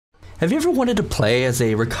Have you ever wanted to play as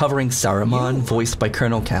a recovering Saruman voiced by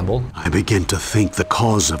Colonel Campbell? I begin to think the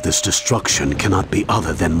cause of this destruction cannot be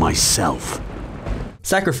other than myself.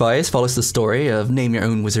 Sacrifice follows the story of Name Your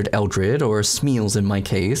Own Wizard Eldred, or Smeals in my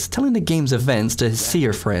case, telling the game's events to his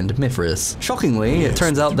seer friend Mithras. Shockingly, it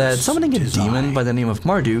turns out that summoning a demon by the name of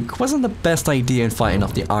Marduk wasn't the best idea in fighting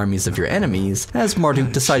off the armies of your enemies, as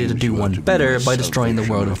Marduk decided to do one better by destroying the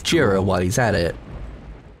world of Jira while he's at it.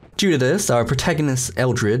 Due to this, our protagonist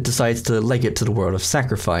Eldred decides to leg it to the world of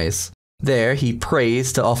Sacrifice. There, he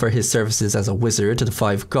prays to offer his services as a wizard to the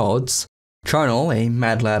 5 gods, Charnel, a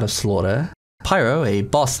mad lad of slaughter, Pyro, a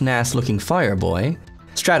boss-nass looking fireboy,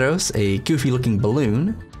 Stratos, a goofy looking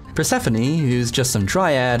balloon, Persephone, who's just some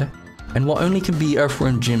dryad, and what only can be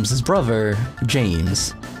Earthworm Jim's brother,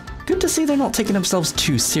 James. Good to see they're not taking themselves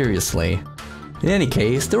too seriously. In any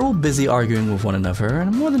case, they're all busy arguing with one another, and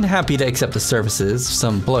I'm more than happy to accept the services of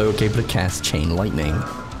some bloke able to cast chain lightning.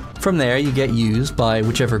 From there, you get used by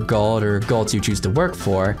whichever god or gods you choose to work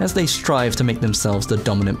for, as they strive to make themselves the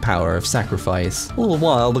dominant power of Sacrifice, all the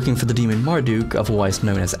while looking for the demon Marduk, otherwise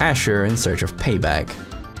known as Asher, in search of payback.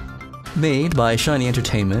 Made by Shiny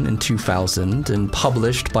Entertainment in 2000 and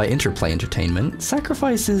published by Interplay Entertainment,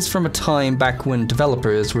 Sacrifice is from a time back when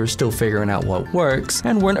developers were still figuring out what works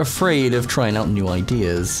and weren't afraid of trying out new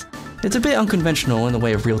ideas. It's a bit unconventional in the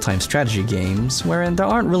way of real-time strategy games, wherein there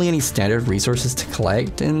aren't really any standard resources to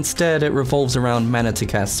collect. Instead, it revolves around mana to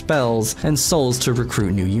cast spells and souls to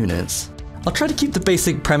recruit new units. I'll try to keep the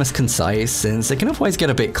basic premise concise, since it can otherwise get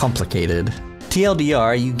a bit complicated.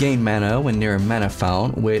 TLDR, you gain mana when near a mana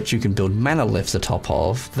fount, which you can build mana lifts atop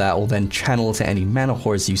of, that will then channel to any mana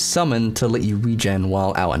hordes you summon to let you regen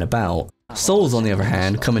while out and about. Souls, on the other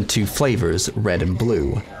hand, come in 2 flavors, red and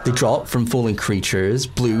blue. They drop from fallen creatures,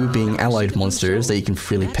 blue being allied monsters that you can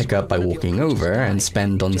freely pick up by walking over and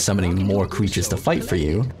spend on summoning more creatures to fight for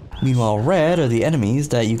you. Meanwhile, red are the enemies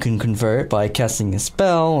that you can convert by casting a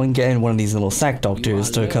spell and getting one of these little sack doctors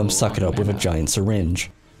to come suck it up with a giant syringe.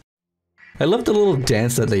 I love the little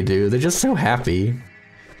dance that they do, they're just so happy.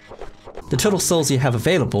 The total souls you have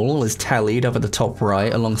available is tallied up at the top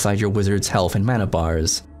right alongside your wizard's health and mana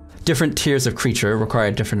bars. Different tiers of creature require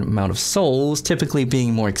a different amount of souls, typically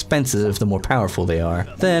being more expensive the more powerful they are.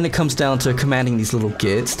 Then it comes down to commanding these little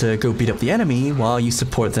gits to go beat up the enemy while you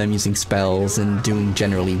support them using spells and doing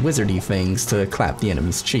generally wizardy things to clap the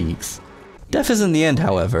enemy's cheeks. Death isn't the end,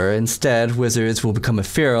 however. Instead, wizards will become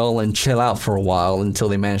ethereal and chill out for a while until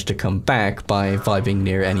they manage to come back by vibing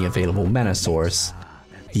near any available mana source.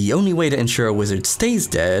 The only way to ensure a wizard stays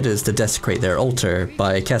dead is to desecrate their altar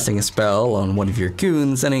by casting a spell on one of your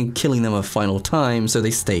goons and then killing them a final time so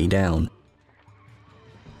they stay down.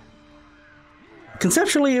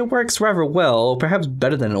 Conceptually, it works rather well, perhaps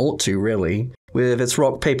better than it ought to, really, with its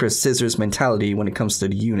rock, paper, scissors mentality when it comes to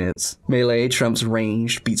the units. Melee trumps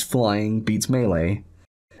ranged, beats flying, beats melee.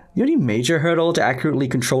 The only major hurdle to accurately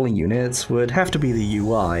controlling units would have to be the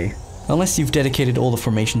UI. Unless you've dedicated all the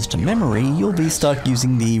formations to memory, you'll be stuck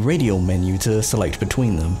using the radial menu to select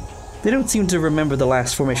between them. They don't seem to remember the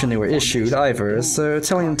last formation they were issued either, so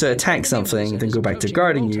telling them to attack something, then go back to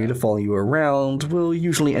guarding you to follow you around will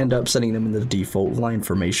usually end up setting them in the default line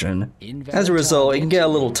formation. As a result, it can get a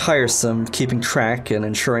little tiresome keeping track and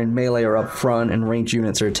ensuring melee are up front and ranged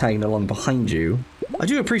units are tagging along behind you. I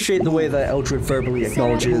do appreciate the way that Eldred verbally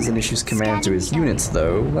acknowledges and issues commands to his units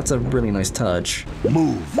though, that's a really nice touch.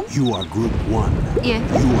 Move, you are group 1. Yeah.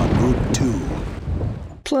 You are group 2.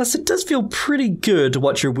 Plus, it does feel pretty good to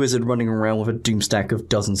watch your wizard running around with a doomstack of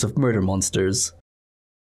dozens of murder monsters.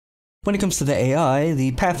 When it comes to the AI,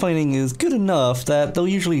 the pathfinding is good enough that they'll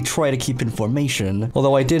usually try to keep in formation,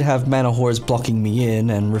 although I did have mana hordes blocking me in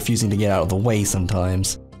and refusing to get out of the way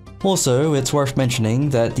sometimes. Also, it's worth mentioning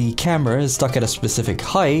that the camera is stuck at a specific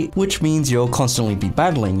height, which means you'll constantly be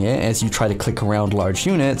battling it as you try to click around large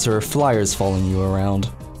units or flyers following you around.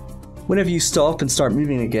 Whenever you stop and start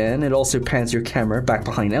moving again, it also pans your camera back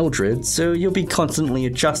behind Eldred, so you'll be constantly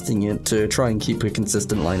adjusting it to try and keep a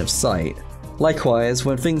consistent line of sight. Likewise,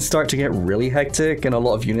 when things start to get really hectic and a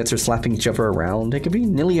lot of units are slapping each other around, it can be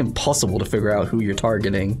nearly impossible to figure out who you're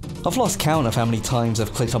targeting. I've lost count of how many times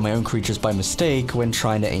I've clicked on my own creatures by mistake when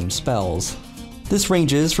trying to aim spells. This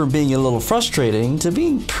ranges from being a little frustrating to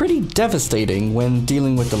being pretty devastating when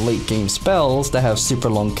dealing with the late game spells that have super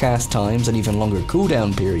long cast times and even longer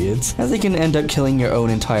cooldown periods, as they can end up killing your own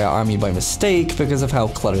entire army by mistake because of how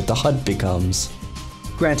cluttered the HUD becomes.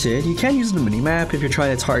 Granted, you can use the minimap if you're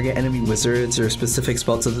trying to target enemy wizards or specific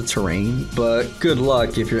spots of the terrain, but good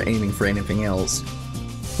luck if you're aiming for anything else.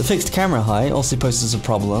 The fixed camera height also poses a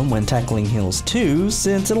problem when tackling hills too,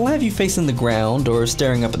 since it'll have you facing the ground or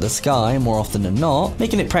staring up at the sky more often than not,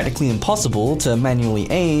 making it practically impossible to manually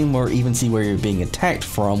aim or even see where you're being attacked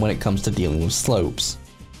from when it comes to dealing with slopes.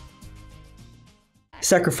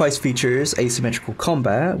 Sacrifice features asymmetrical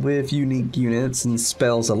combat with unique units and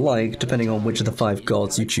spells alike depending on which of the 5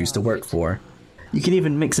 gods you choose to work for. You can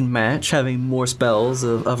even mix and match, having more spells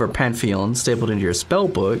of other pantheons stapled into your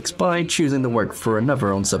spellbooks by choosing to work for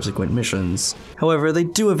another on subsequent missions. However, they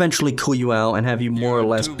do eventually call you out and have you more or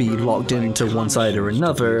less be locked into one side or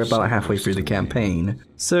another about halfway through the campaign,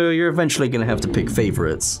 so you're eventually going to have to pick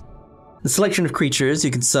favorites. The selection of creatures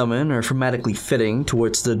you can summon are thematically fitting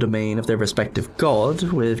towards the domain of their respective god,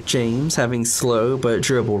 with James having slow but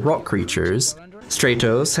durable rock creatures.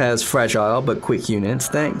 Stratos has fragile but quick units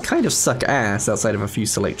that kind of suck ass outside of a few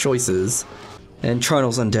select choices. And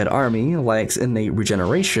Charnel's undead army lacks innate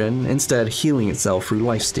regeneration, instead healing itself through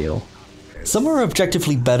lifesteal. Some are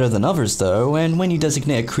objectively better than others though, and when you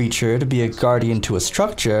designate a creature to be a guardian to a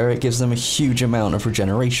structure, it gives them a huge amount of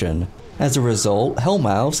regeneration. As a result,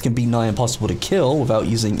 Hellmouths can be nigh impossible to kill without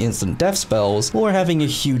using instant death spells or having a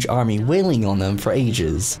huge army wailing on them for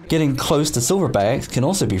ages. Getting close to Silverbacks can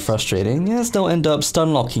also be frustrating, as they'll end up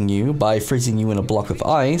stun-locking you by freezing you in a block of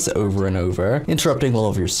ice over and over, interrupting all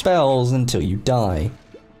of your spells until you die.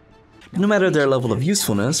 No matter their level of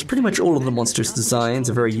usefulness, pretty much all of the monsters' designs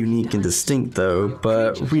are very unique and distinct though,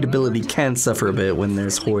 but readability can suffer a bit when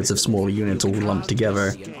there's hordes of smaller units all lumped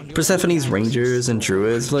together. Persephone's rangers and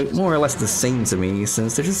druids look more or less the same to me,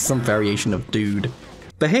 since they're just some variation of dude.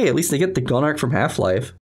 But hey, at least they get the Gonarch from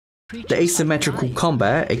Half-Life. The asymmetrical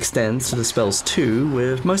combat extends to the spells too,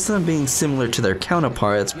 with most of them being similar to their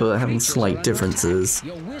counterparts but having slight differences.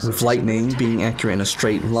 With lightning being accurate in a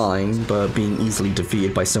straight line but being easily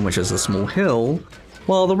defeated by so much as a small hill,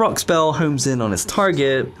 while the rock spell homes in on its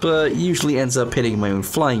target but usually ends up hitting my own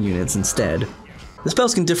flying units instead. The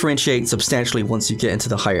spells can differentiate substantially once you get into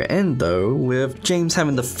the higher end though, with James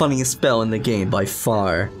having the funniest spell in the game by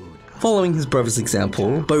far. Following his brother's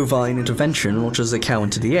example, Bovine Intervention launches a cow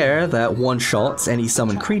into the air that one-shots any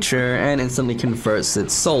summoned creature and instantly converts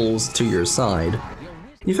its souls to your side.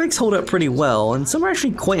 The effects hold up pretty well, and some are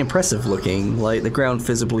actually quite impressive looking, like the ground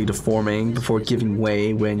visibly deforming before giving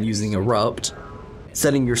way when using Erupt,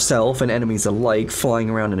 setting yourself and enemies alike flying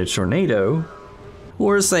around in a tornado,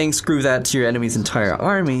 or saying screw that to your enemy's entire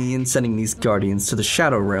army and sending these guardians to the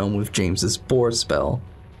Shadow Realm with James's Boar spell.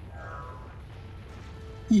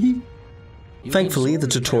 Thankfully, the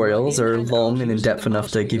tutorials are long and in-depth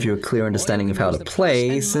enough to give you a clear understanding of how to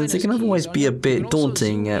play, since it can otherwise be a bit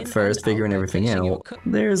daunting at first figuring everything out.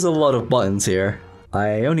 There's a lot of buttons here.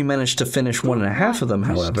 I only managed to finish 1.5 of them,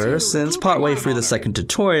 however, since partway through the second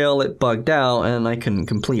tutorial it bugged out and I couldn't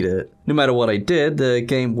complete it. No matter what I did, the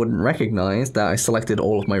game wouldn't recognize that I selected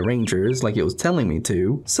all of my rangers like it was telling me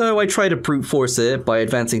to, so I tried to brute force it by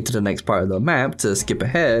advancing to the next part of the map to skip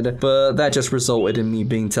ahead, but that just resulted in me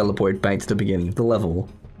being teleported back to the beginning of the level.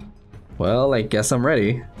 Well, I guess I'm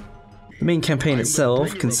ready. The main campaign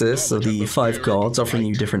itself consists of the 5 gods offering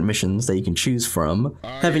you different missions that you can choose from,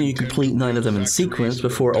 having you complete 9 of them in sequence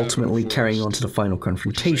before ultimately carrying on to the final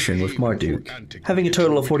confrontation with Marduk. Having a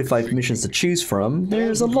total of 45 missions to choose from,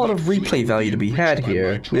 there's a lot of replay value to be had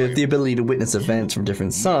here, with the ability to witness events from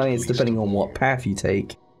different sides depending on what path you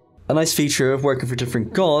take. A nice feature of working for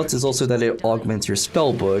different gods is also that it augments your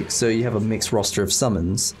spellbook, so you have a mixed roster of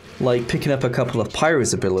summons. Like picking up a couple of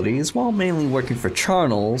Pyro's abilities while mainly working for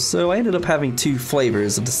Charnel, so I ended up having 2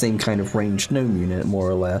 flavors of the same kind of ranged gnome unit, more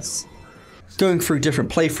or less. Going through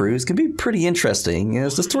different playthroughs can be pretty interesting,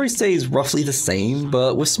 as the story stays roughly the same,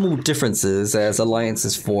 but with small differences as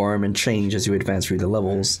alliances form and change as you advance through the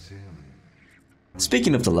levels.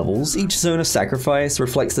 Speaking of the levels, each zone of sacrifice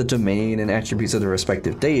reflects the domain and attributes of the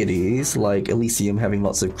respective deities, like Elysium having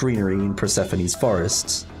lots of greenery in Persephone's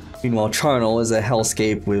forests. Meanwhile, Charnel is a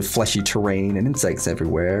hellscape with fleshy terrain and insects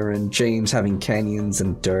everywhere, and James having canyons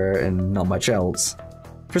and dirt and not much else.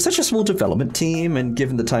 For such a small development team, and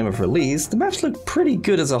given the time of release, the maps look pretty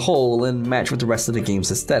good as a whole and match with the rest of the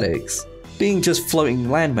game's aesthetics, being just floating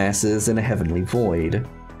landmasses in a heavenly void.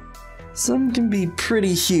 Some can be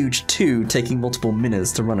pretty huge too, taking multiple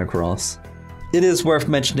minutes to run across. It is worth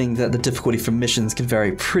mentioning that the difficulty for missions can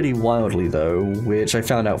vary pretty wildly though, which I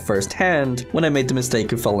found out firsthand when I made the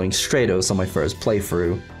mistake of following Stratos on my first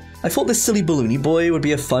playthrough. I thought this silly balloony boy would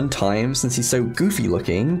be a fun time since he's so goofy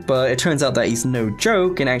looking, but it turns out that he's no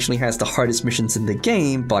joke and actually has the hardest missions in the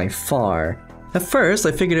game by far. At first,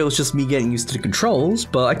 I figured it was just me getting used to the controls,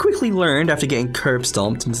 but I quickly learned after getting curb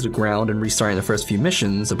stomped into the ground and restarting the first few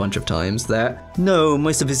missions a bunch of times that no,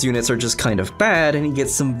 most of his units are just kind of bad, and he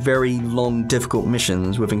gets some very long, difficult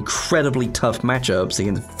missions with incredibly tough matchups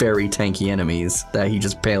against very tanky enemies that he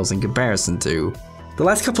just pales in comparison to. The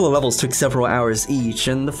last couple of levels took several hours each,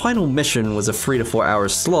 and the final mission was a 3 to 4 hour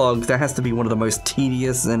slog that has to be one of the most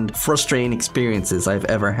tedious and frustrating experiences I've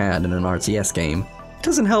ever had in an RTS game. It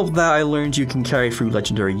doesn't help that I learned you can carry through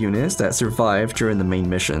legendary units that survive during the main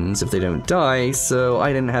missions if they don't die, so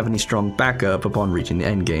I didn't have any strong backup upon reaching the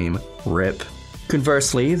endgame. RIP.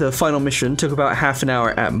 Conversely, the final mission took about half an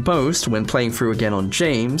hour at most when playing through again on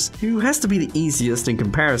James, who has to be the easiest in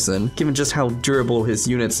comparison, given just how durable his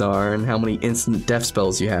units are and how many instant death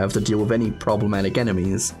spells you have to deal with any problematic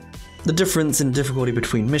enemies. The difference in difficulty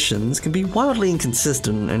between missions can be wildly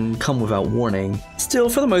inconsistent and come without warning. Still,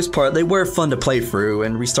 for the most part, they were fun to play through,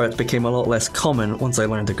 and restarts became a lot less common once I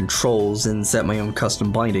learned the controls and set my own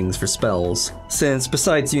custom bindings for spells. Since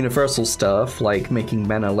besides universal stuff, like making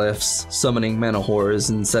mana lifts, summoning mana whores,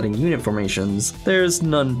 and setting unit formations, there's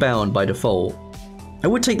none bound by default. I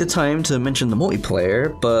would take the time to mention the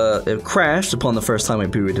multiplayer, but it crashed upon the first time I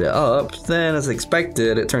booted it up, then as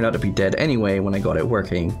expected, it turned out to be dead anyway when I got it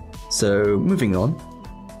working. So, moving on.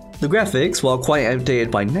 The graphics, while quite outdated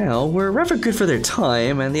by now, were rather good for their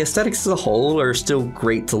time, and the aesthetics as a whole are still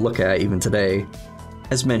great to look at even today.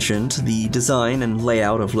 As mentioned, the design and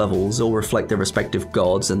layout of levels all reflect their respective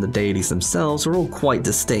gods, and the deities themselves are all quite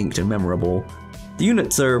distinct and memorable. The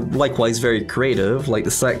units are likewise very creative, like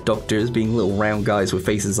the Sack Doctors being little round guys with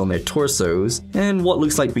faces on their torsos, and what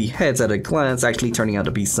looks like to be heads at a glance actually turning out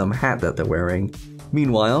to be some hat that they're wearing.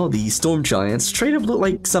 Meanwhile, the Storm Giants straight up look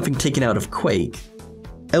like something taken out of Quake.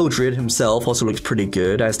 Eldred himself also looks pretty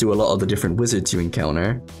good, as do a lot of the different wizards you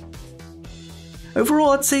encounter.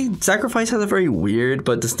 Overall, I'd say Sacrifice has a very weird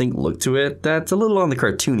but distinct look to it that's a little on the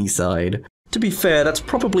cartoony side. To be fair, that's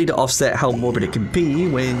probably to offset how morbid it can be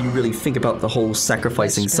when you really think about the whole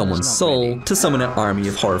sacrificing someone's soul to summon an army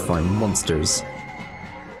of horrifying monsters.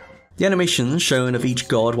 The animations shown of each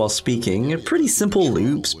god while speaking are pretty simple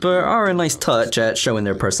loops, but are a nice touch at showing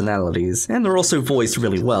their personalities, and they're also voiced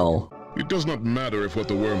really well. It does not matter if what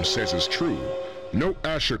the worm says is true. No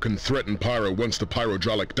Asher can threaten Pyro once the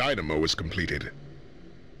pyrodraulic dynamo is completed.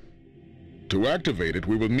 To activate it,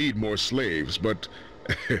 we will need more slaves, but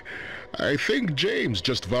I think James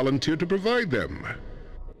just volunteered to provide them.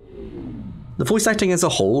 The voice acting as a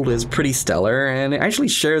whole is pretty stellar, and it actually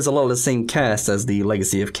shares a lot of the same cast as the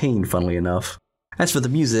Legacy of Kain, funnily enough. As for the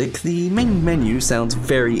music, the main menu sounds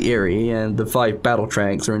very eerie, and the 5 battle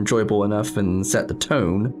tracks are enjoyable enough and set the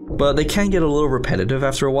tone, but they can get a little repetitive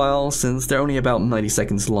after a while since they're only about 90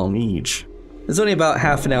 seconds long each. There's only about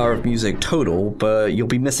half an hour of music total, but you'll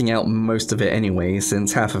be missing out most of it anyway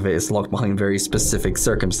since half of it is locked behind very specific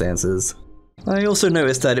circumstances. I also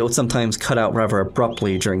noticed that it would sometimes cut out rather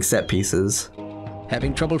abruptly during set pieces.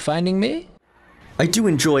 Having trouble finding me? I do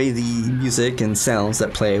enjoy the music and sounds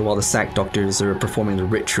that play while the Sack Doctors are performing the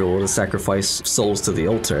ritual to sacrifice souls to the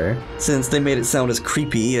altar, since they made it sound as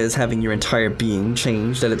creepy as having your entire being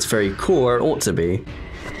changed at its very core ought to be.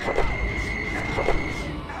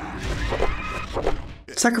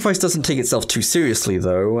 Sacrifice doesn't take itself too seriously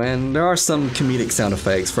though, and there are some comedic sound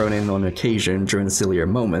effects thrown in on occasion during the sillier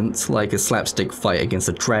moments, like a slapstick fight against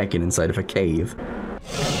a dragon inside of a cave.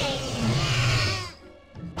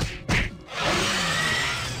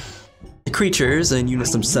 The creatures and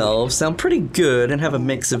units themselves sound pretty good and have a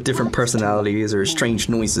mix of different personalities or strange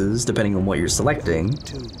noises depending on what you're selecting.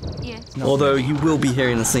 Although you will be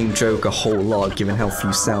hearing the same joke a whole lot given how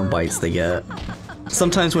few sound bites they get.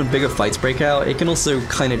 Sometimes when bigger fights break out, it can also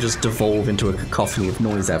kinda just devolve into a cacophony of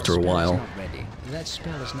noise after a while.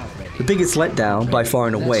 The biggest letdown, by far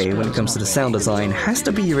and away, when it comes to the sound design, has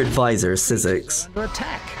to be your advisor, Sizzix.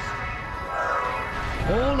 Attack!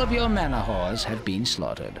 All of your mana whores have been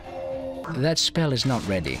slaughtered. That spell is not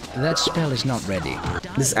ready. That spell is not ready.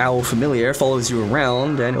 This owl familiar follows you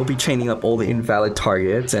around, and it'll be chaining up all the invalid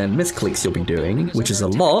targets and misclicks you'll be doing, which is a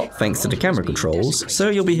lot thanks to the camera controls, so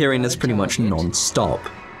you'll be hearing this pretty much non-stop.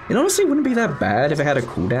 It honestly wouldn't be that bad if it had a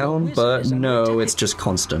cooldown, but no, it's just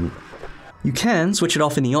constant. You can switch it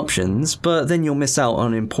off in the options, but then you'll miss out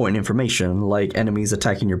on important information, like enemies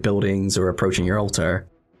attacking your buildings or approaching your altar.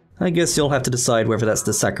 I guess you'll have to decide whether that's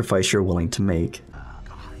the sacrifice you're willing to make.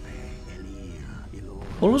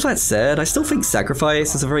 All of that said, I still think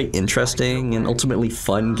Sacrifice is a very interesting and ultimately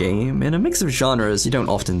fun game in a mix of genres you don't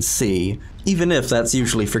often see, even if that's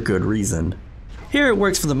usually for good reason. Here it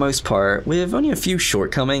works for the most part, with only a few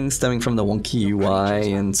shortcomings stemming from the wonky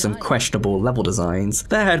UI and some questionable level designs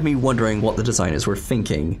that had me wondering what the designers were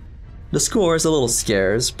thinking. The score is a little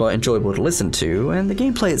scarce, but enjoyable to listen to, and the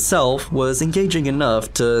gameplay itself was engaging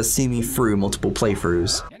enough to see me through multiple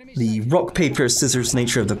playthroughs. The rock, paper, scissors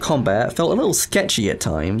nature of the combat felt a little sketchy at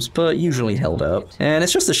times, but usually held up. And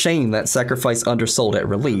it's just a shame that Sacrifice undersold at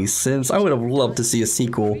release, since I would have loved to see a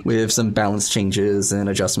sequel with some balance changes and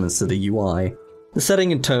adjustments to the UI. The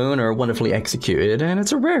setting and tone are wonderfully executed, and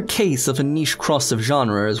it's a rare case of a niche cross of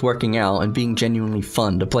genres working out and being genuinely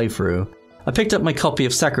fun to play through. I picked up my copy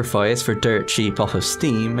of Sacrifice for dirt cheap off of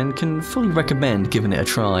Steam and can fully recommend giving it a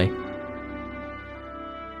try.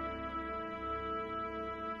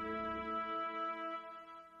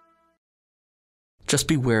 Just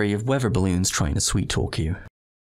be wary of weather balloons trying to sweet talk you.